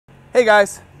Hey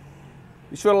guys,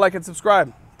 be sure to like and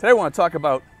subscribe. Today I want to talk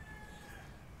about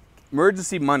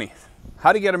emergency money.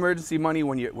 How to get emergency money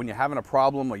when you're having a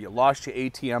problem or you lost your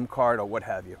ATM card or what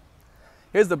have you.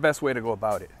 Here's the best way to go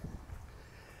about it.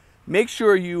 Make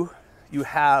sure you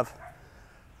have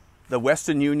the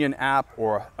Western Union app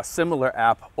or a similar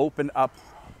app open up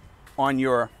on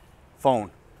your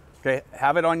phone. Okay,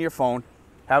 have it on your phone,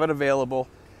 have it available,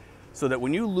 so that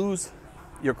when you lose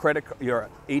your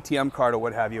ATM card or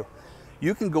what have you,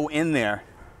 you can go in there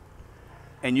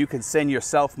and you can send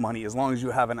yourself money as long as you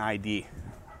have an ID.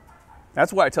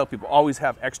 That's why I tell people always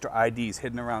have extra IDs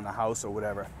hidden around the house or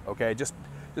whatever. Okay, just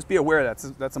be aware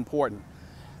that's important.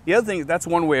 The other thing, that's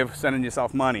one way of sending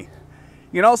yourself money.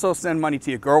 You can also send money to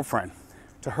your girlfriend,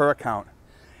 to her account.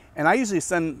 And I usually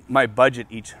send my budget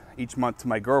each month to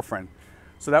my girlfriend.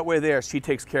 So that way there, she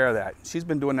takes care of that. She's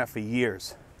been doing that for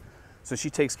years. So she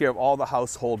takes care of all the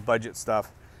household budget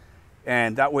stuff.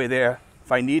 And that way there,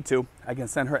 if I need to, I can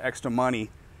send her extra money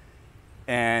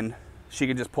and she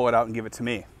can just pull it out and give it to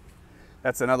me.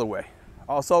 That's another way.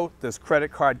 Also, there's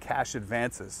credit card cash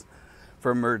advances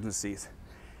for emergencies.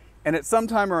 And at some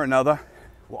time or another,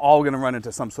 we're all gonna run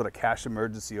into some sort of cash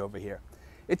emergency over here.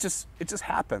 It just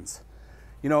happens.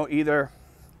 You know, either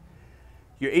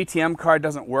your ATM card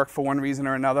doesn't work for one reason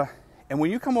or another. And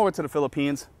when you come over to the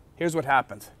Philippines, here's what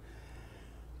happens.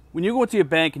 When you go to your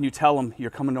bank and you tell them you're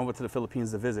coming over to the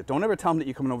Philippines to visit, don't ever tell them that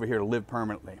you're coming over here to live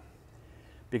permanently,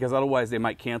 because otherwise they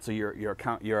might cancel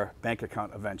your bank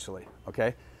account eventually,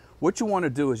 okay? What you want to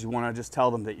do is you want to just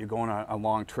tell them that you're going on a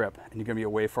long trip and you're going to be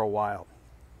away for a while.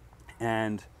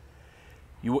 And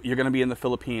you're going to be in the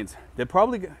Philippines.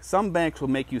 Some banks will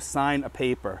make you sign a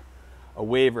paper, a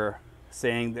waiver,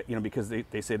 saying that, you know, because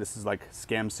they say this is like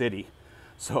scam city.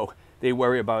 So they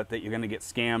worry about that you're going to get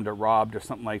scammed or robbed or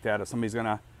something like that, or somebody's going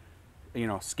to, you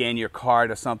know, scan your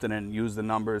card or something and use the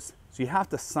numbers. So you have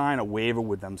to sign a waiver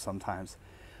with them sometimes,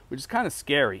 which is kind of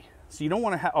scary. So you don't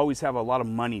want to always have a lot of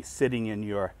money sitting in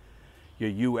your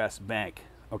U.S. bank,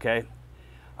 okay?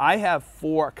 I have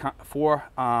four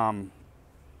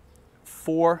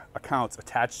accounts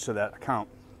attached to that account.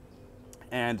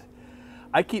 And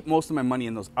I keep most of my money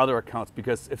in those other accounts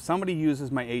because if somebody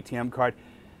uses my ATM card,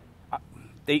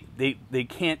 they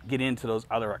can't get into those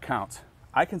other accounts.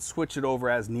 I can switch it over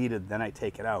as needed, then I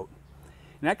take it out.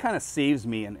 And that kind of saves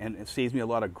me and it saves me a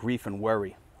lot of grief and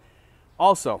worry.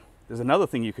 Also, there's another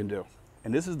thing you can do,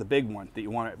 and this is the big one that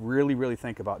you want to really, really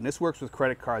think about. And this works with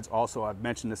credit cards also. I've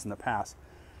mentioned this in the past.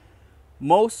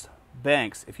 Most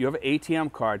banks, if you have an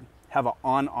ATM card, have an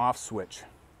on-off switch.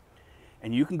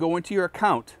 And you can go into your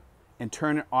account and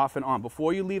turn it off and on.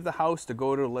 Before you leave the house to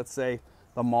go to, let's say,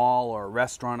 the mall or a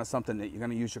restaurant or something that you're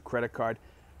going to use your credit card,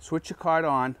 switch your card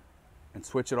on and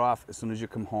switch it off as soon as you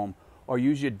come home, or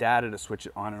use your data to switch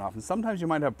it on and off. And sometimes you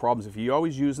might have problems. If you're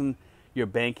always using your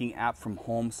banking app from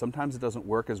home, sometimes it doesn't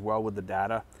work as well with the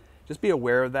data. Just be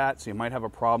aware of that. So you might have a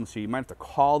problem. So you might have to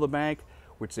call the bank,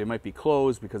 which they might be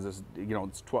closed because it's, you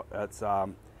know, it's a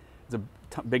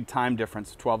big time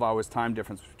difference, 12 hours time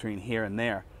difference between here and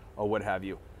there, or what have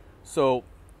you. So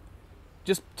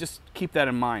just keep that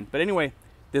in mind. But anyway,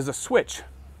 there's a switch,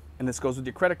 and this goes with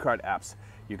your credit card apps.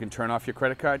 You can turn off your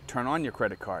credit card, turn on your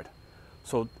credit card.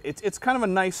 So it's kind of a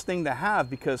nice thing to have,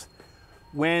 because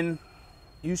when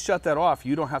you shut that off,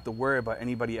 you don't have to worry about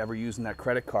anybody ever using that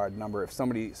credit card number. If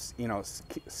somebody, you know,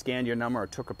 scanned your number or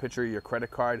took a picture of your credit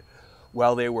card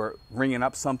while they were ringing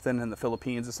up something in the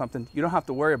Philippines or something, you don't have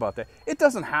to worry about that. It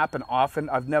doesn't happen often.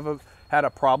 I've never had a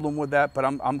problem with that, but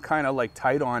I'm kind of like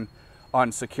tight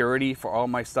on security for all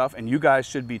my stuff, and you guys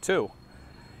should be too.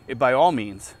 By all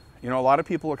means. You know, a lot of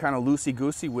people are kind of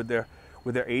loosey-goosey with their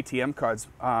ATM cards.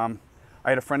 I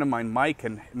had a friend of mine, Mike,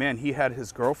 and man, he had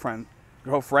his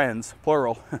girlfriends,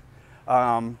 plural,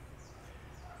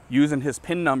 using his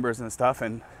PIN numbers and stuff,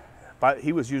 and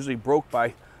he was usually broke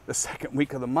by the second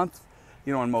week of the month,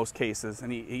 you know, in most cases,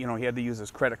 and he had to use his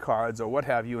credit cards or what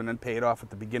have you, and then pay it off at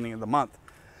the beginning of the month.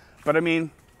 But I mean,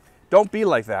 don't be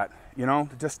like that, you know.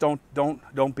 Just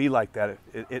don't be like that.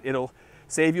 It'll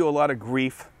save you a lot of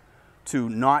grief to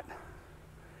not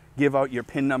give out your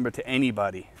PIN number to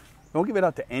anybody. Don't give it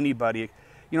out to anybody.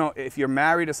 You know, if you're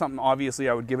married or something, obviously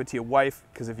I would give it to your wife,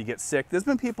 because if you get sick, there's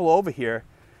been people over here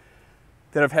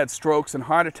that have had strokes and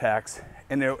heart attacks,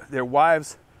 and their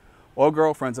wives or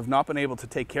girlfriends have not been able to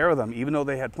take care of them, even though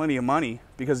they had plenty of money,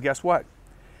 because guess what?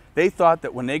 They thought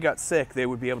that when they got sick, they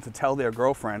would be able to tell their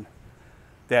girlfriend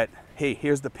that, hey,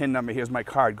 here's the PIN number, here's my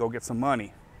card, go get some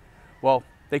money. Well,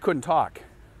 they couldn't talk.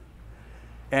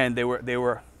 And they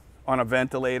were on a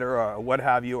ventilator or what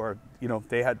have you, or, you know,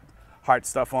 they had heart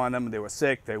stuff on them, they were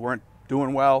sick, they weren't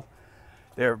doing well,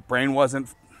 their brain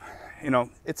wasn't you know,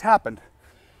 it's happened.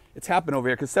 It's happened over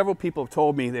here because several people have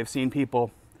told me they've seen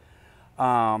people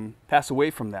pass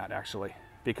away from that, actually,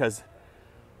 because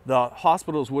the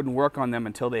hospitals wouldn't work on them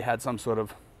until they had some sort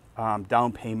of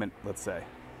down payment, let's say.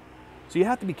 So you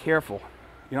have to be careful.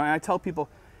 You know, and I tell people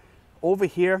over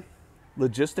here,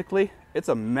 logistically, it's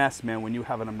a mess, man, when you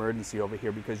have an emergency over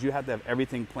here, because you have to have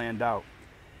everything planned out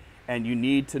and you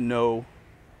need to know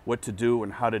what to do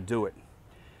and how to do it.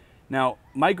 Now,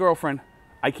 my girlfriend,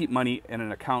 I keep money in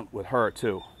an account with her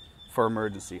too for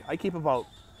emergency. I keep about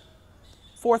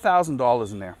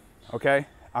 $4,000 in there, okay?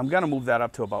 I'm gonna move that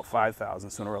up to about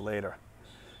 $5,000 sooner or later.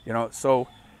 You know, so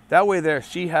that way there,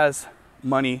 she has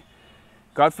money.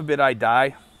 God forbid I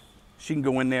die, she can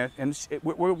go in there, and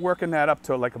we're working that up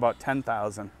to like about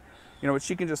 $10,000. You know, but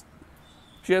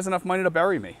she has enough money to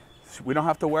bury me. We don't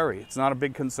have to worry. It's not a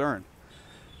big concern.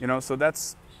 You know, so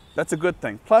that's a good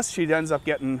thing. Plus, she ends up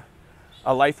getting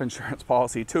a life insurance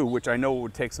policy too, which I know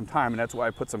would take some time, and that's why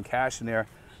I put some cash in there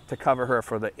to cover her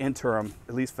for the interim,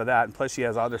 at least for that. And plus, she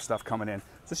has other stuff coming in,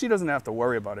 so she doesn't have to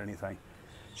worry about anything.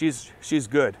 She's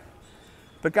good.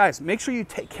 But guys, make sure you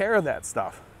take care of that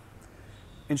stuff.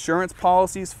 Insurance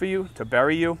policies for you to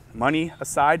bury you, money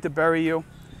aside to bury you,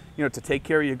 you know, to take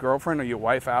care of your girlfriend or your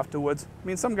wife afterwards. I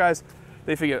mean, some guys,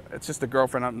 they figure it's just a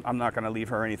girlfriend, I'm not going to leave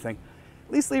her anything.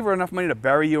 At least leave her enough money to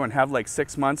bury you and have like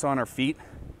 6 months on her feet,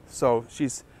 so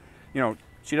she's, you know,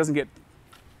 she doesn't get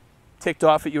ticked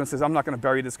off at you and says, I'm not going to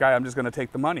bury this guy, I'm just going to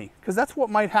take the money. Because that's what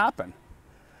might happen.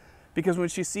 Because when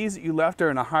she sees that you left her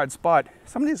in a hard spot,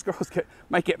 some of these girls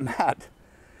might get mad.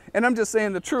 And I'm just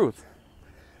saying the truth.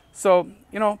 So,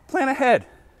 you know, plan ahead.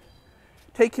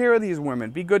 Take care of these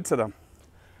women. Be good to them.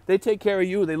 They take care of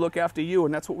you. They look after you.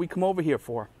 And that's what we come over here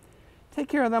for. Take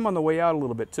care of them on the way out a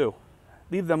little bit too.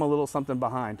 Leave them a little something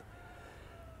behind.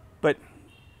 But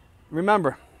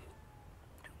remember,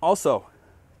 also,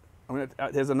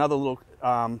 there's another little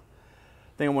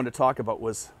thing I wanted to talk about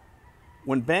was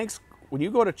when you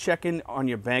go to check in on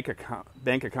your bank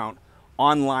account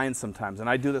online sometimes, and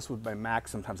I do this with my Mac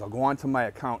sometimes, I'll go onto my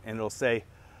account and it'll say,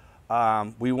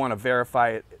 we want to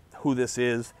verify who this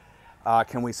is.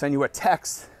 Can we send you a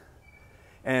text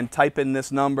and type in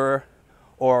this number,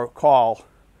 or call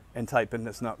and type in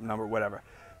this number, whatever.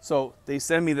 So they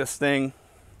send me this thing,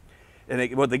 and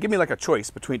they give me like a choice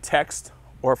between text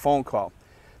or a phone call.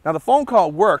 Now the phone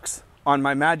call works on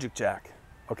my Magic Jack,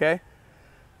 okay?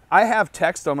 I have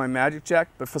text on my Magic Jack,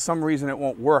 but for some reason it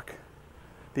won't work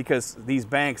because these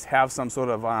banks have some sort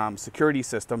of security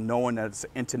system knowing that it's an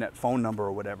internet phone number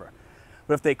or whatever.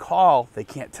 But if they call, they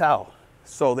can't tell.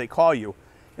 So they call you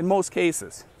in most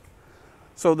cases.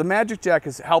 So the Magic Jack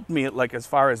has helped me like as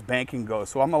far as banking goes.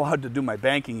 So I'm allowed to do my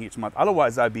banking each month.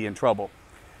 Otherwise I'd be in trouble.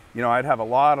 You know, I'd have a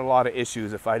lot of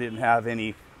issues if I didn't have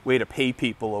any way to pay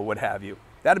people or what have you.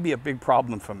 That'd be a big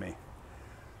problem for me.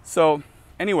 So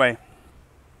anyway,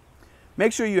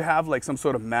 make sure you have like some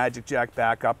sort of Magic Jack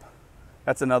backup.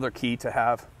 That's another key to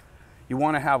have. You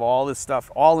want to have all this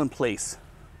stuff all in place.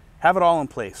 Have it all in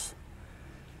place.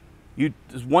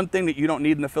 There's one thing that you don't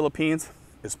need in the Philippines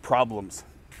is problems.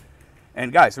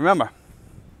 And guys, remember,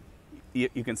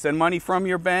 you can send money from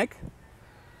your bank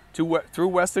through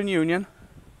Western Union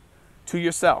to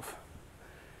yourself.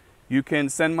 You can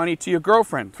send money to your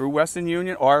girlfriend through Western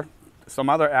Union or some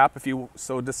other app if you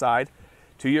so decide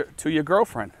to your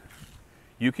girlfriend.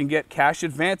 You can get cash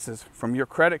advances from your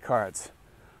credit cards,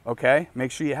 okay?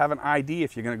 Make sure you have an ID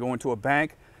if you're going to go into a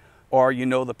bank, or you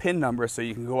know the PIN number so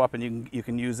you can go up and you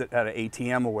can use it at an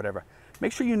ATM or whatever.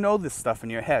 Make sure you know this stuff in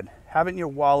your head. Have it in your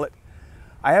wallet.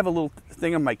 I have a little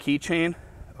thing on my keychain,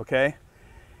 okay?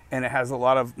 And it has a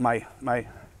lot of my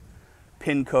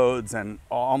PIN codes and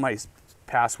all my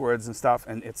passwords and stuff,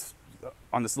 and it's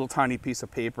on this little tiny piece of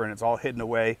paper, and it's all hidden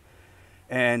away.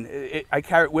 And I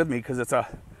carry it with me because it's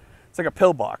like a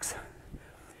pill box.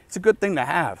 It's a good thing to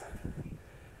have,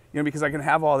 you know, because I can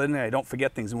have all that in there. I don't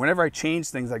forget things, and whenever I change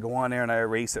things, I go on there and I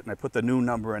erase it and I put the new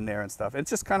number in there and stuff. It's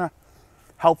just kind of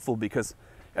helpful because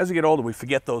as we get older, we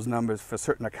forget those numbers for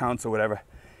certain accounts or whatever.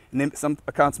 And then some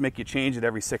accounts make you change it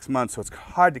every 6 months, so it's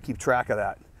hard to keep track of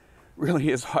that. It really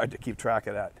is hard to keep track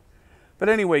of that. But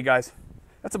anyway, guys,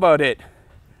 that's about it.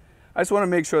 I just want to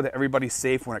make sure that everybody's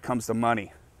safe when it comes to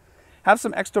money. Have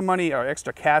some extra money or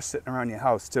extra cash sitting around your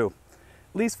house too.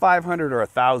 At least 500 or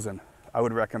 1,000, I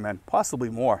would recommend, possibly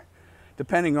more,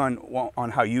 depending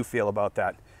on how you feel about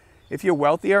that. If you're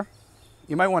wealthier,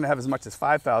 you might want to have as much as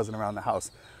 5,000 around the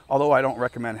house. Although I don't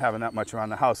recommend having that much around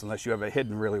the house unless you have it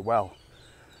hidden really well.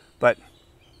 But,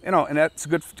 you know, and that's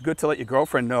good to let your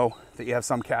girlfriend know that you have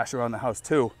some cash around the house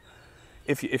too,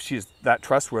 if she's that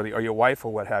trustworthy, or your wife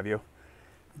or what have you.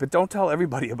 But don't tell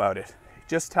everybody about it.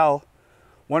 Just tell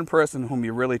one person whom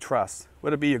you really trust,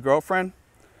 whether it be your girlfriend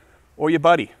or your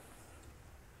buddy.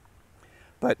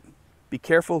 But be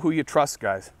careful who you trust,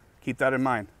 guys. Keep that in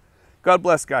mind. God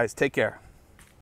bless, guys. Take care.